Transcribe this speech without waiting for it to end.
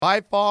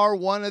By far,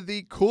 one of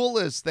the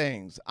coolest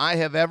things I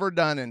have ever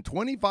done in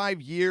 25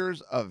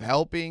 years of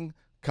helping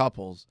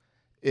couples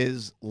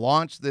is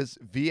launch this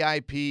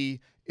VIP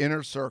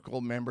Inner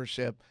Circle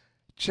membership.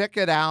 Check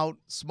it out,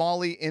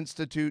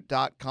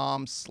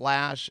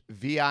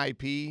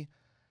 smalleyinstitute.com/VIP.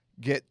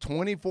 Get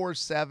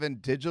 24/7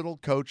 digital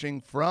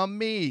coaching from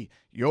me,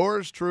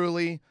 yours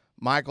truly,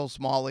 Michael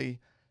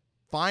Smalley.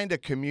 Find a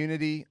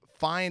community,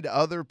 find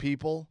other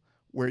people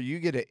where you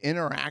get to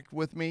interact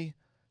with me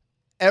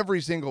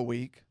every single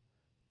week.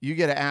 You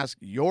get to ask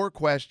your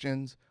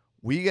questions.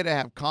 We get to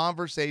have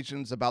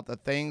conversations about the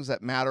things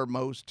that matter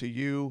most to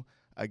you.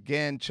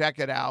 Again, check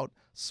it out,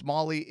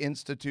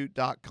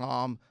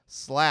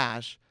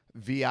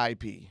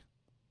 smalleyinstitute.com/VIP.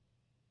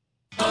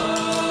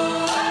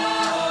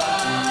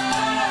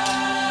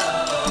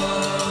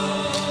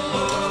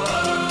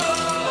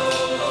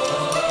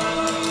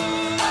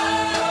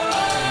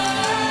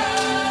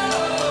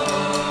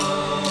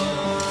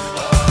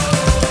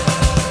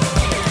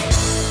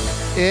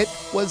 It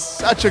was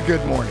such a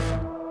good morning.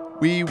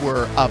 We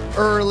were up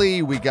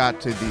early. We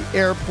got to the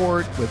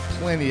airport with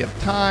plenty of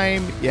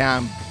time. Yeah,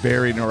 I'm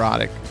very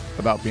neurotic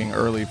about being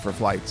early for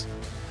flights.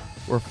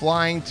 We're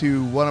flying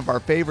to one of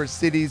our favorite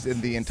cities in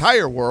the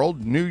entire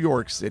world, New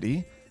York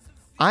City.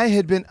 I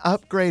had been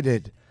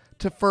upgraded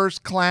to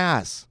first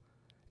class.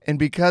 And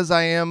because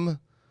I don't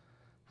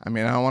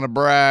want to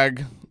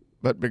brag,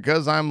 but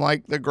because I'm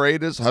like the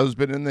greatest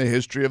husband in the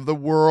history of the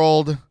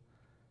world,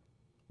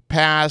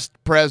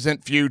 past,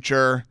 present,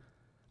 future,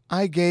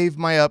 I gave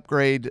my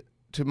upgrade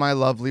to my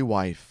lovely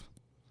wife.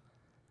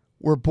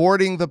 We're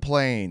boarding the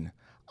plane.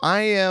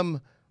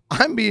 I'm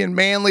being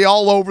manly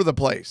all over the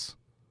place.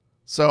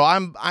 So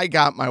I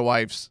got my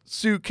wife's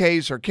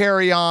suitcase, her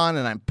carry-on,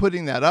 and I'm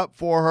putting that up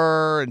for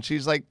her. And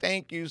she's like,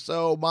 "Thank you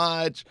so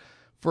much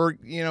for,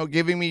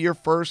 giving me your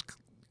first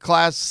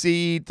class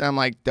seat." I'm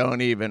like,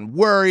 "Don't even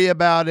worry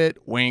about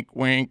it." Wink,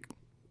 wink.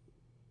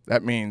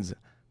 That means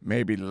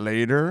maybe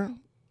later.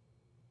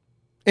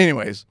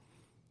 Anyways,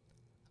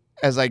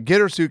 as I get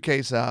her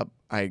suitcase up,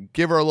 I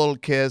give her a little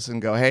kiss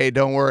and go, "Hey,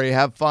 don't worry,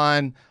 have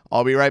fun.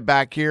 I'll be right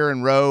back here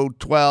in row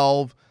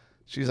 12.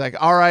 She's like,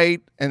 "All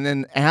right." And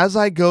then as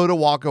I go to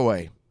walk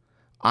away,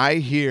 I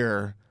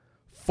hear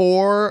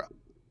 4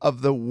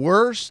 of the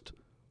worst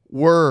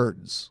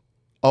words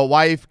a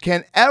wife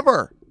can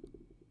ever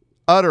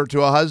utter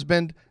to a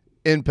husband,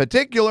 in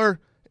particular,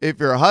 if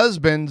your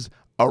husband's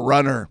a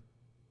runner.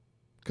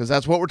 Because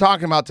that's what we're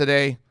talking about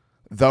today,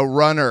 the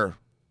runner.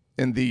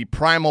 In the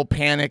Primal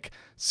Panic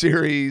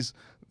series,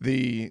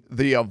 the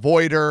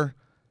avoider,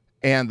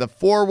 and the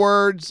 4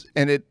 words,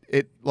 and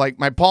it like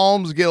my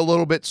palms get a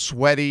little bit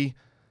sweaty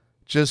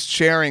just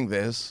sharing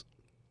this,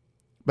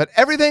 but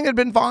everything had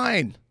been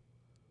fine.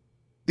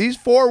 These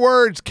 4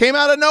 words came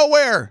out of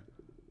nowhere.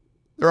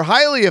 They're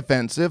highly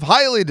offensive,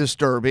 highly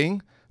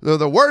disturbing. They're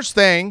the worst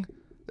thing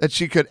that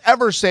she could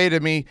ever say to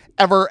me,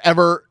 ever,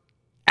 ever,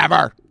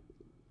 ever.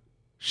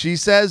 She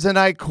says, and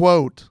I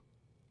quote,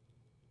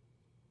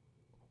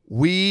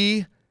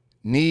 "We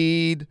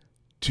need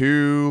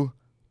to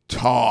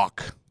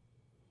talk."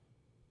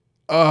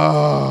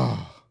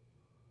 Oh.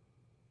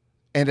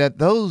 And at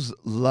those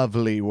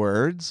lovely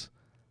words,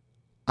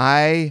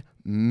 I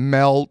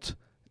melt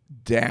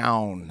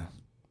down.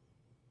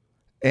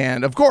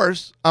 And of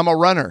course, I'm a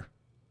runner.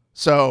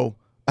 So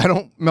I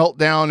don't melt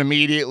down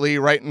immediately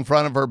right in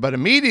front of her, but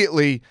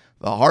immediately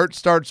the heart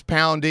starts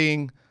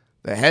pounding,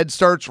 the head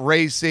starts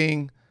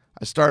racing.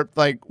 I start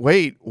like,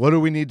 wait, what do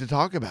we need to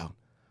talk about?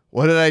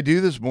 What did I do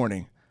this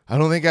morning? I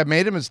don't think I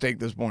made a mistake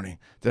this morning.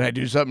 Did I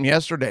do something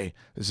yesterday?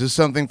 Is this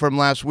something from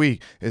last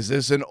week? Is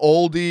this an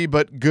oldie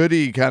but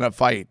goodie kind of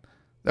fight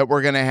that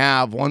we're going to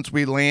have once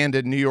we land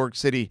in New York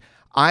City?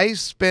 I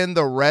spend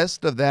the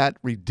rest of that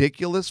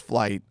ridiculous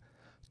flight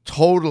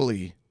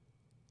totally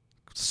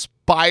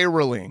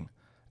spiraling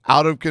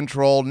out of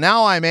control.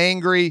 Now I'm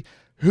angry.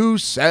 Who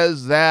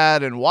says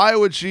that? And why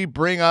would she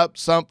bring up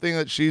something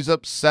that she's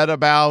upset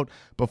about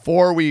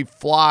before we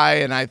fly?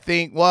 And I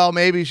think, well,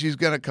 maybe she's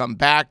going to come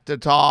back to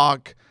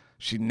talk.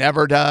 She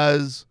never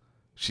does.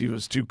 She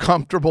was too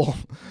comfortable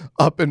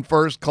up in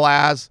first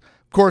class.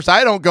 Of course,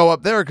 I don't go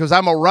up there because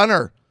I'm a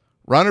runner.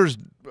 Runners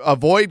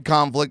avoid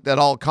conflict at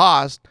all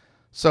costs.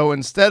 So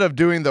instead of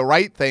doing the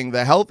right thing,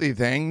 the healthy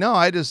thing, no,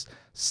 I just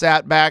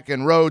sat back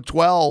in row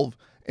 12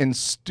 and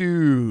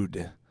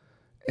stewed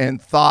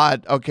and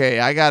thought, okay,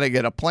 I got to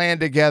get a plan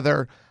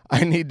together.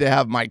 I need to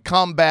have my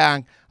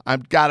comeback.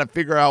 I've got to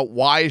figure out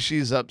why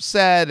she's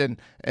upset, and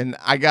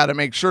I got to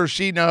make sure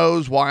she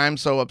knows why I'm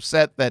so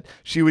upset that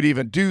she would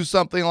even do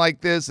something like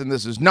this, and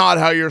this is not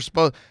how you're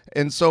supposed.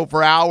 And so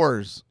for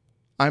hours,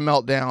 I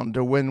melt down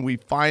to when we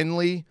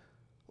finally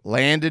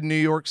land in New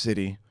York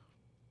City.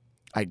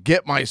 I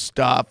get my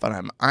stuff,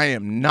 and I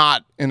am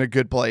not in a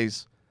good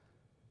place.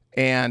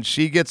 And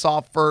she gets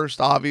off first,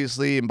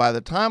 obviously, and by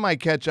the time I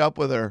catch up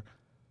with her,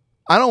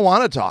 I don't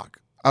want to talk.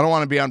 I don't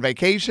want to be on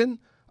vacation.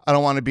 I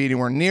don't want to be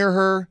anywhere near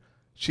her.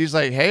 She's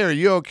like, "Hey, are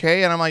you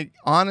okay?" And I'm like,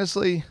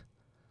 honestly,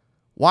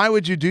 why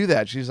would you do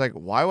that? She's like,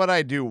 "Why would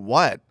I do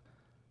what?"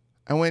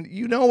 I went,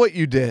 "You know what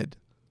you did.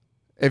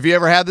 Have you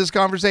ever had this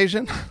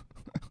conversation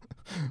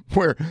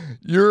where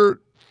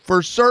you're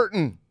for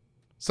certain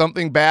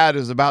something bad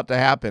is about to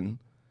happen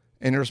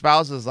and your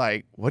spouse is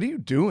like, what are you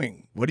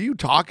doing? What are you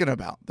talking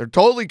about? They're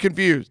totally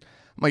confused.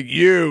 I'm like,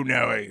 you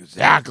know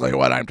exactly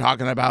what I'm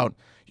talking about.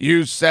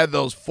 You said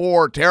those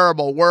 4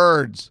 terrible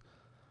words.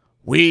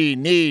 We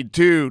need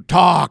to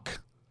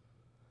talk.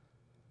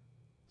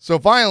 So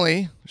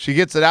finally, she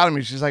gets it out of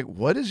me. She's like,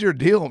 what is your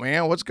deal,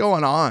 man? What's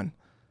going on?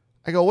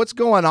 I go, what's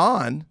going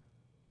on?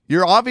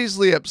 You're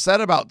obviously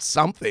upset about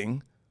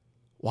something.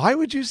 Why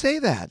would you say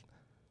that?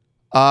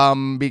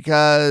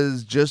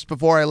 Because just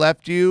before I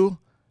left you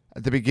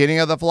at the beginning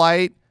of the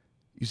flight,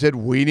 you said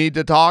we need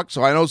to talk.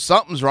 So I know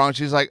something's wrong.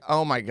 She's like,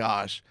 oh my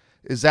gosh,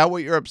 is that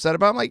what you're upset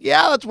about? I'm like,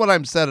 yeah, that's what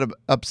I'm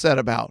upset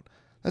about.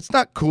 That's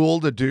not cool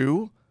to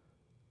do.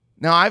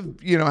 Now I've,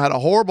 had a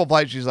horrible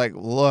flight. She's like,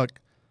 look,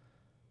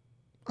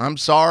 I'm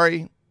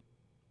sorry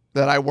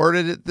that I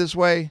worded it this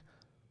way,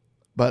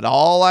 but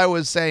all I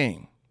was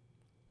saying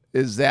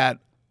is that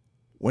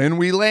when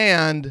we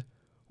land,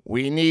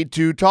 we need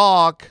to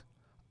talk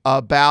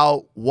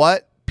about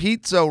what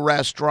pizza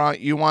restaurant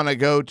you want to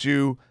go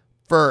to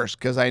first,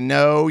 because I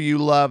know you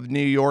love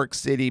New York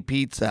City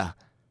pizza.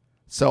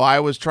 So I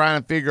was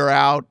trying to figure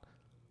out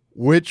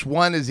which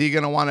one is he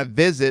going to want to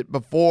visit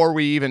before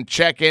we even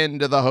check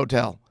into the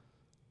hotel.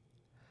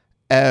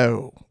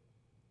 Oh,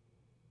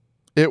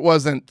 it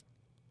wasn't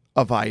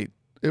a fight.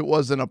 It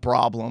wasn't a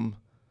problem.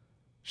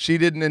 She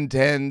didn't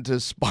intend to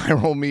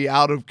spiral me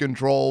out of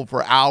control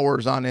for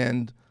hours on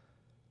end.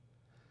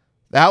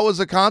 That was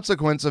a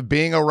consequence of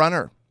being a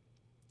runner.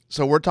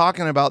 So we're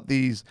talking about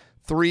these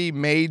 3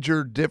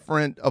 major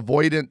different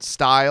avoidance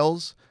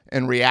styles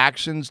and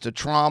reactions to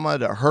trauma,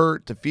 to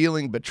hurt, to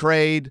feeling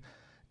betrayed.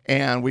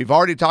 And we've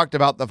already talked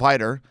about the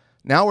fighter.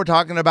 Now we're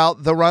talking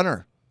about the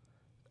runner.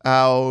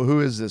 Who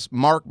is this?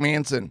 Mark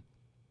Manson.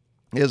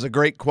 He has a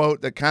great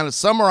quote that kind of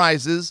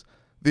summarizes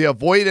the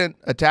avoidant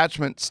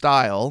attachment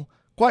style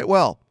quite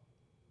well.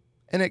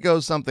 And it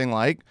goes something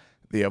like,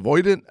 the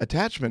avoidant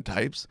attachment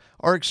types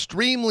are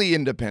extremely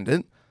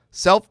independent,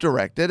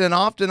 self-directed, and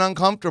often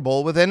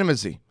uncomfortable with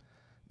intimacy.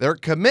 They're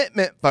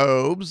commitment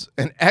phobes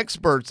and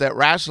experts at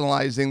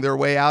rationalizing their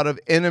way out of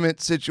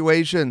intimate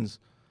situations.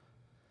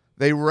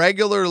 They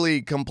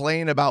regularly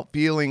complain about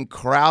feeling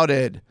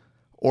crowded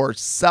or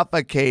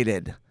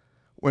suffocated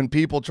when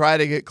people try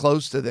to get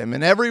close to them.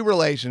 In every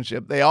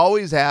relationship, they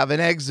always have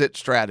an exit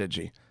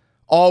strategy.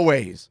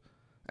 Always.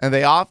 And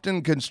they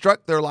often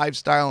construct their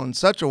lifestyle in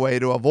such a way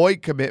to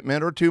avoid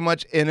commitment or too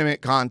much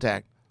intimate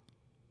contact.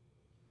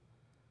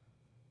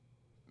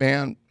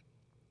 Man,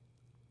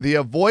 the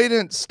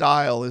avoidance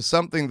style is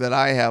something that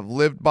I have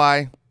lived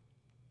by,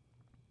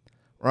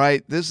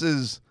 right? This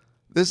is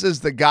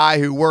the guy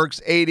who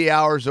works 80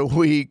 hours a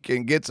week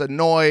and gets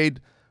annoyed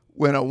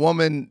when a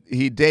woman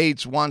he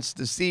dates wants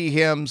to see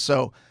him.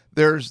 So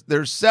there's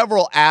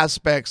several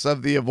aspects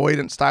of the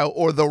avoidance style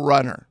or the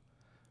runner,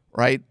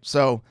 right?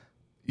 So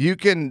you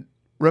can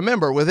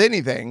remember with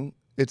anything,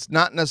 it's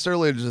not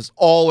necessarily just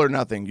all or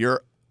nothing.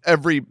 You're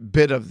every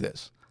bit of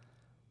this.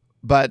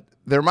 But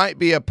there might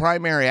be a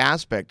primary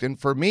aspect. And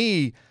for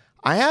me,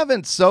 I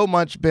haven't so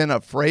much been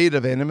afraid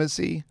of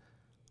intimacy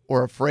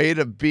or afraid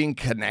of being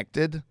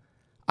connected.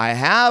 I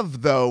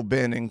have, though,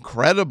 been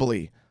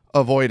incredibly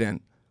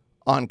avoidant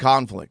on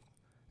conflict.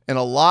 And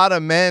a lot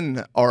of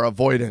men are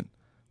avoidant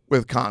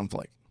with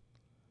conflict.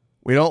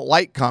 We don't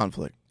like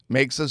conflict. It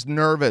makes us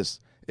nervous.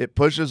 It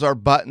pushes our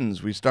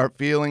buttons. We start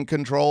feeling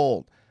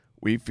controlled.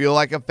 We feel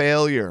like a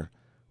failure.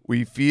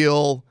 We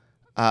feel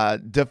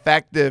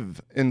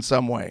defective in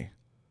some way.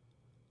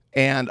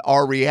 And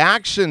our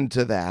reaction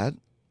to that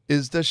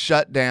is to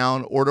shut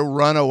down or to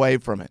run away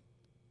from it.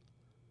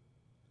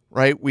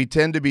 Right? We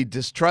tend to be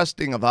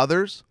distrusting of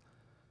others.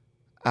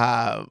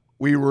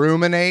 We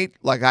ruminate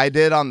like I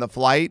did on the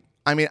flight.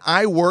 I mean,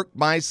 I worked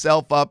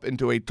myself up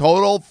into a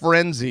total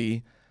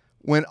frenzy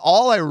when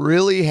all I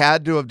really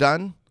had to have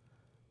done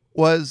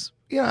was,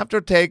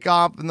 after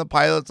takeoff and the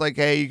pilot's like,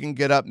 hey, you can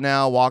get up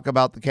now, walk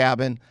about the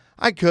cabin.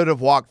 I could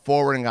have walked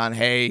forward and gone,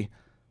 hey.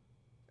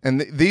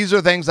 And these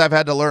are things I've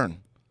had to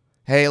learn.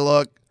 Hey,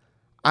 look,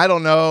 I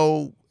don't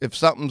know if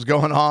something's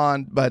going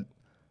on, but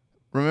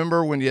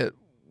remember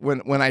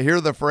when I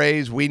hear the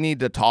phrase, we need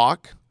to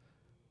talk,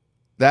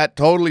 that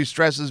totally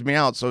stresses me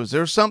out. So is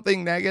there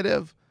something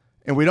negative?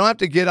 And we don't have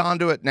to get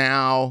onto it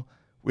now.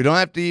 We don't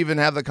have to even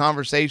have the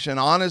conversation.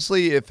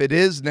 Honestly, if it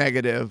is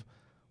negative,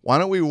 why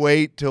don't we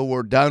wait till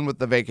we're done with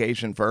the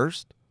vacation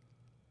first?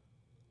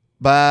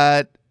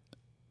 But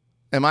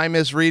am I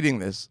misreading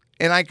this?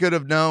 And I could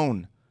have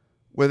known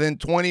within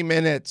 20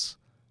 minutes,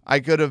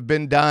 I could have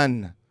been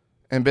done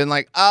and been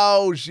like,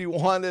 oh, she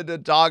wanted to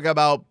talk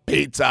about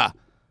pizza.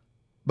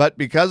 But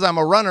because I'm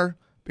a runner,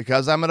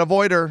 because I'm an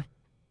avoider,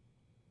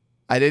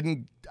 I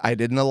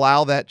didn't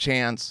allow that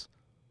chance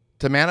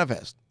to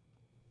manifest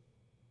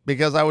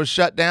because I was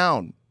shut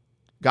down.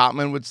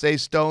 Gottman would say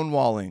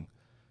stonewalling.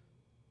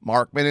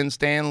 Markman and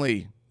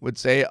Stanley would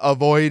say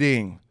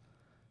avoiding,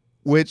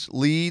 which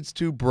leads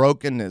to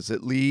brokenness.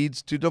 It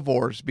leads to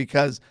divorce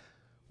because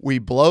we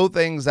blow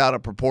things out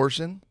of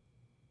proportion,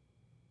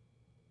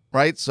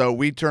 right? So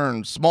we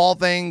turn small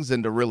things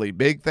into really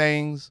big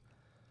things,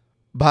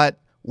 but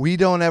we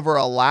don't ever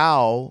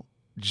allow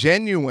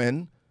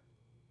genuine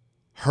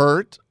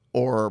hurt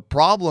or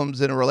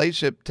problems in a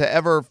relationship to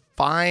ever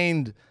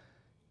find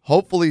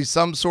hopefully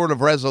some sort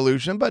of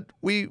resolution. But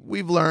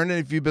we've learned, and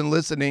if you've been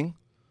listening,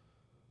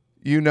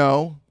 you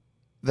know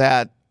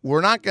that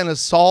we're not going to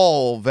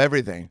solve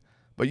everything,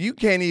 but you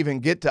can't even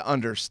get to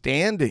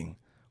understanding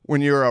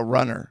when you're a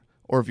runner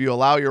or if you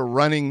allow your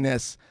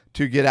runningness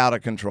to get out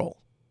of control.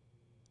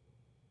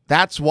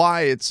 That's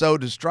why it's so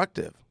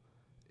destructive,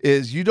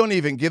 is you don't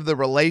even give the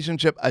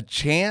relationship a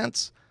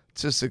chance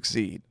to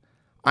succeed.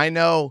 I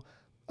know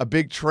a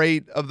big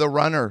trait of the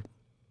runner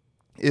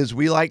is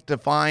we like to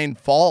find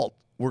fault.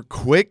 We're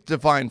quick to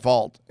find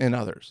fault in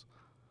others,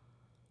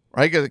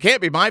 right? Because it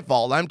can't be my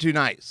fault. I'm too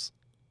nice.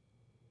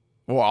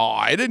 Well,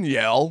 I didn't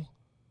yell,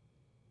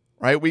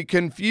 right? We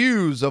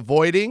confuse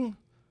avoiding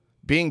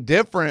being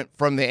different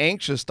from the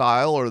anxious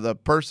style or the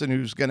person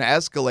who's going to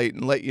escalate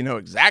and let you know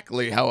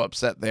exactly how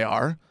upset they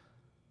are,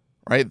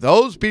 right?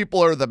 Those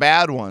people are the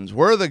bad ones.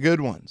 We're the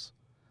good ones.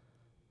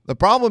 The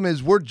problem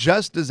is we're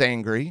just as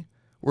angry.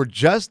 We're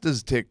just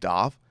as ticked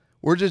off.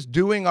 We're just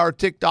doing our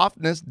ticked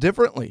offness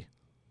differently.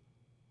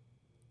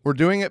 We're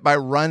doing it by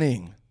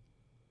running.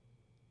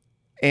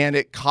 And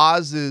it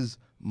causes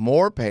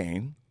more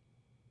pain.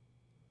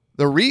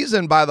 The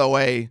reason, by the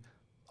way,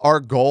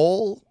 our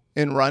goal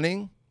in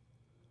running,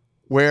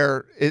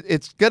 where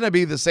it's going to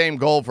be the same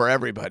goal for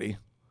everybody,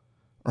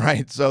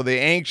 right? So the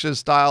anxious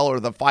style or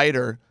the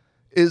fighter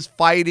is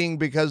fighting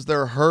because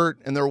they're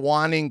hurt and they're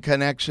wanting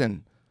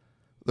connection.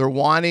 They're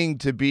wanting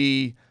to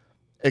be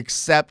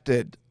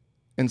accepted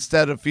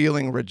instead of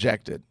feeling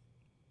rejected.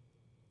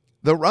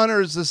 The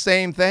runner is the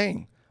same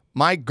thing.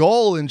 My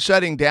goal in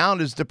shutting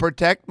down is to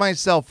protect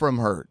myself from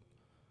hurt,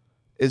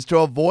 is to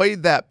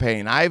avoid that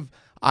pain.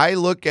 I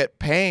look at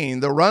pain,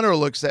 the runner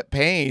looks at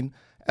pain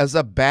as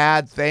a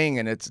bad thing,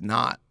 and it's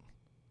not.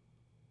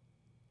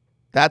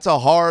 That's a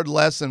hard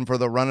lesson for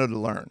the runner to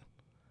learn,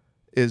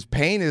 is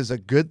pain is a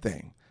good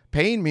thing.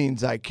 Pain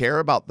means I care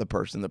about the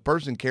person. The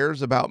person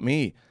cares about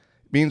me.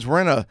 It means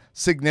we're in a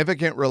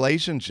significant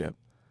relationship,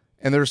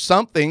 and there's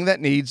something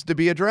that needs to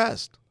be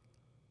addressed.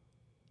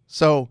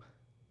 So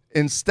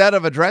instead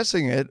of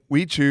addressing it,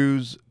 we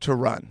choose to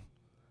run.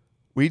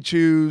 We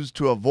choose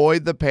to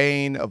avoid the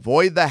pain,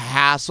 avoid the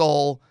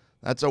hassle.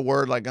 That's a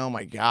word like, oh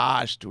my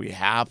gosh, do we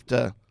have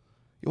to?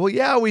 Well,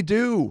 yeah, we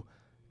do.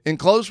 In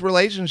close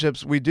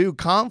relationships, we do.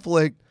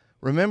 Conflict,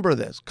 remember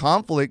this,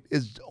 conflict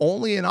is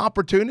only an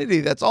opportunity.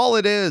 That's all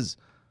it is.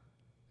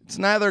 It's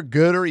neither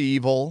good or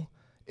evil.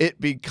 It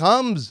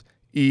becomes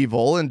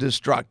evil and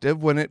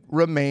destructive when it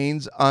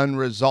remains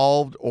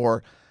unresolved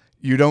or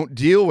you don't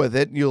deal with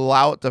it and you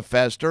allow it to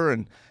fester.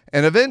 And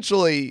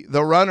eventually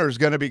the runner is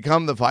going to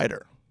become the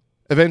fighter.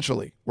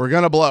 Eventually, we're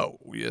going to blow.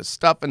 We just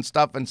stuff.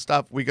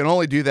 We can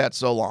only do that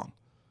so long.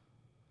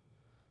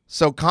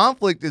 So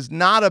conflict is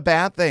not a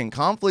bad thing.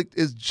 Conflict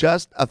is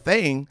just a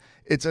thing.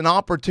 It's an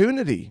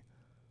opportunity.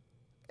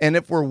 And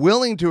if we're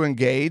willing to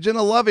engage in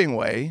a loving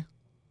way,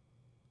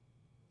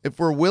 if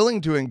we're willing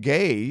to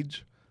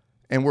engage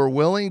and we're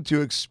willing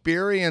to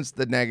experience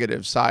the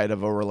negative side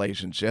of a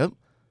relationship,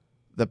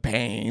 the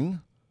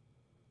pain,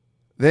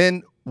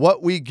 then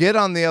what we get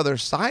on the other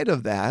side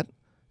of that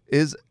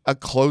is a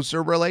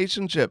closer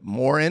relationship,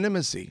 more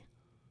intimacy,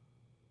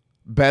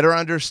 better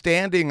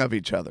understanding of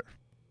each other.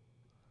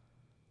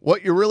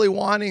 What you're really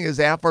wanting is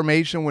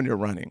affirmation when you're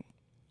running.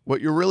 What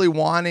you're really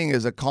wanting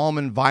is a calm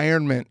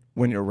environment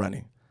when you're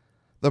running.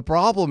 The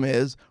problem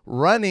is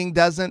running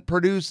doesn't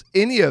produce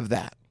any of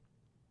that.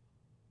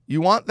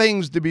 You want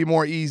things to be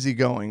more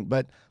easygoing,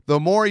 but the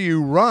more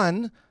you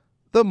run,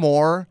 the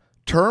more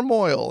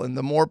turmoil and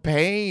the more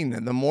pain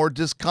and the more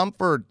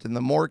discomfort and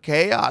the more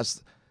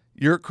chaos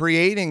you're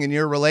creating in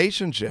your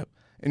relationship.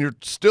 And you're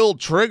still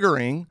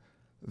triggering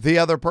the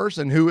other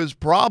person who is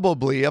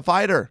probably a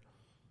fighter.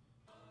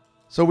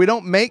 So we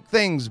don't make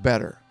things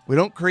better. We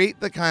don't create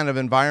the kind of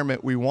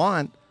environment we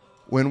want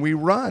when we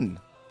run.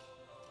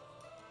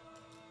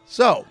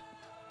 So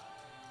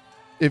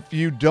if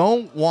you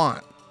don't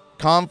want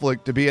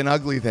conflict to be an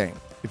ugly thing,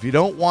 if you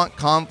don't want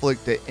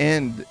conflict to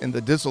end in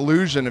the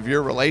dissolution of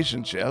your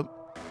relationship,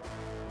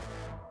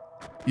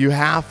 you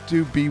have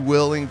to be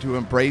willing to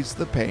embrace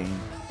the pain.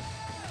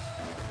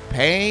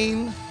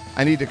 Pain,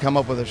 I need to come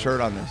up with a shirt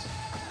on this.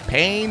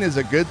 Pain is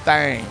a good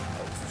thing.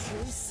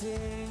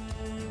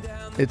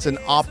 It's an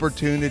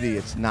opportunity.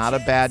 It's not a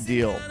bad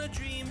deal.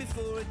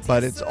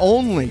 But it's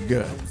only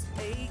good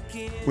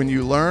when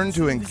you learn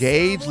to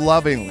engage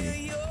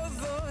lovingly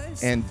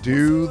and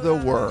do the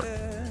work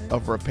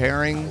of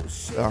repairing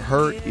the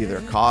hurt either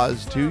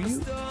caused to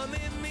you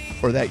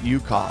or that you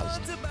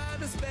caused.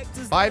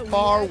 By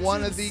far,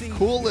 one of the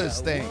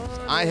coolest things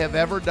I have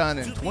ever done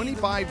in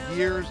 25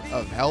 years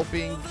of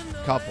helping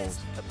couples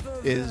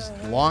is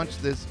launch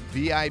this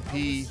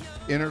VIP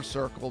Inner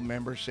Circle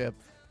membership.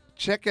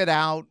 Check it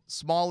out,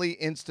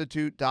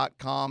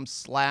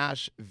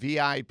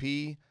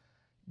 smalleyinstitute.com/VIP.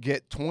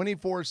 Get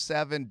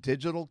 24/7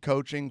 digital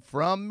coaching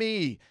from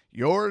me,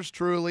 yours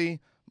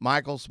truly,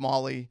 Michael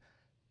Smalley.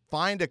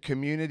 Find a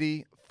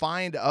community,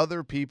 find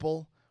other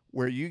people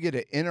where you get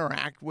to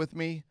interact with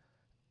me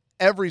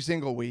every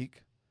single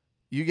week.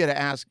 You get to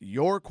ask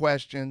your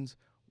questions.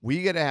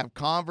 We get to have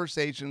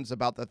conversations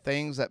about the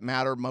things that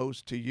matter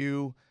most to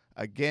you.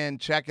 Again,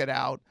 check it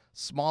out,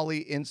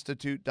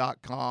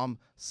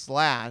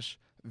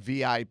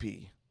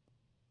 smalleyinstitute.com/VIP.